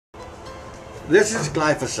This is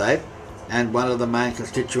glyphosate, and one of the main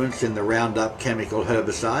constituents in the Roundup chemical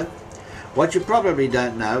herbicide. What you probably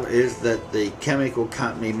don't know is that the chemical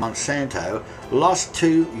company Monsanto lost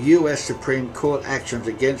 2 US Supreme Court actions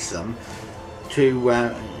against them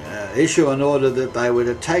to issue an order that they were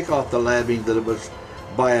to take off the labelling that it was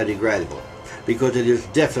biodegradable, because it is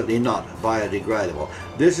definitely not biodegradable.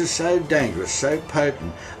 This is so dangerous, so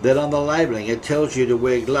potent, that on the labelling it tells you to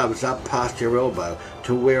wear gloves up past your elbow,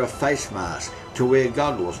 to wear a face mask, to wear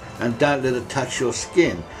goggles, and don't let it touch your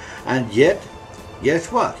skin. And yet, guess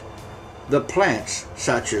what? The plants,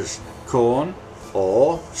 such as corn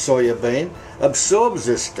or soya bean, absorbs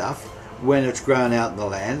this stuff when it's grown out in the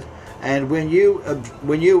land, and when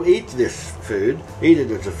you eat this food, eat it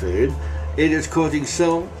as a food, it is causing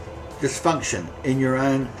cell dysfunction in your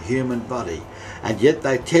own human body. And yet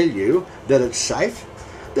they tell you that it's safe.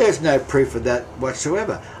 There's no proof of that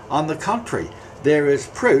whatsoever. On the contrary, there is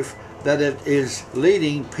proof that it is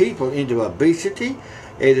leading people into obesity.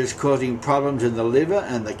 It is causing problems in the liver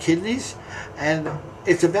and the kidneys, and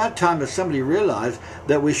it's about time that somebody realised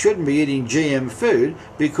that we shouldn't be eating GM food,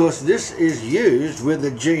 because this is used with the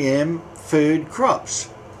GM food crops.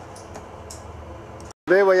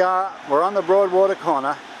 There we are, we're on the Broadwater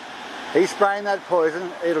corner. He's spraying that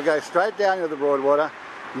poison. It'll go straight down into the Broadwater.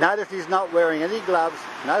 Notice he's not wearing any gloves,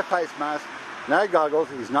 no face mask, no goggles.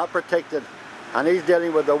 He's not protected, and he's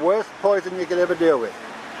dealing with the worst poison you could ever deal with.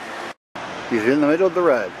 He's in the middle of the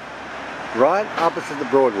road, right opposite the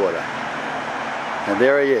Broadwater, and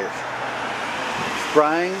there he is,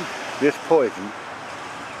 spraying this poison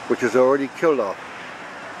which has already killed off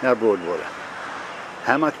our Broadwater.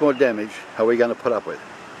 How much more damage are we going to put up with?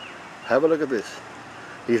 Have a look at this.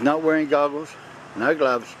 He's not wearing goggles, no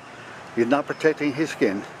gloves, he's not protecting his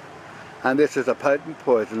skin, and this is a potent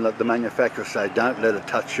poison that the manufacturers say don't let it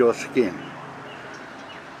touch your skin.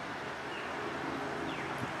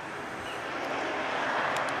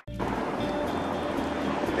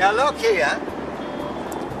 Now look here,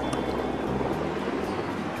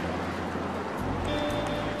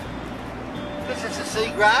 this is the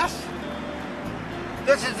seagrass.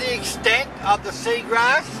 This is the extent of the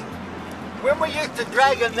seagrass. When we used to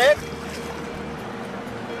drag a net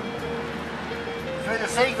through the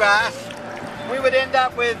seagrass, we would end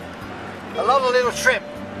up with a lot of little shrimp.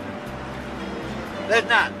 There's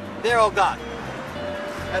none, they're all gone.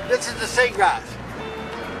 And this is the seagrass.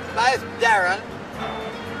 Both Darren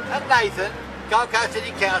and Nathan, Gold Coast City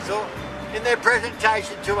Council, in their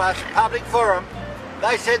presentation to us, public forum,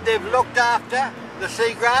 they said they've looked after the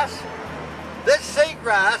seagrass. This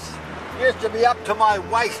seagrass used to be up to my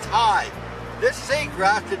waist high. This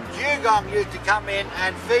seagrass that dugong used to come in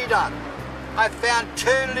and feed on. I found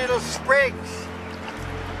 2 little sprigs,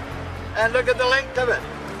 and look at the length of it.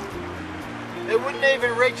 It wouldn't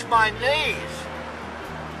even reach my knees.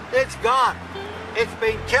 It's gone. It's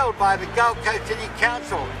been killed by the Gold Coast City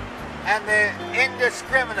Council and their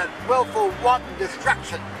indiscriminate, willful, wanton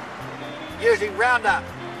destruction using Roundup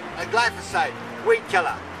and glyphosate, weed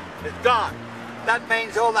killer. It's gone. That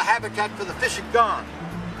means all the habitat for the fish are gone.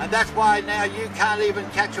 And that's why now you can't even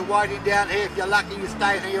catch a whiting down here. If you're lucky you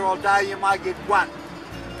stay here all day, you might get 1.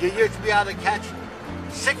 You used to be able to catch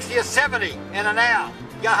 60 or 70 in an hour.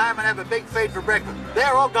 Go home and have a big feed for breakfast.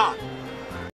 They're all gone.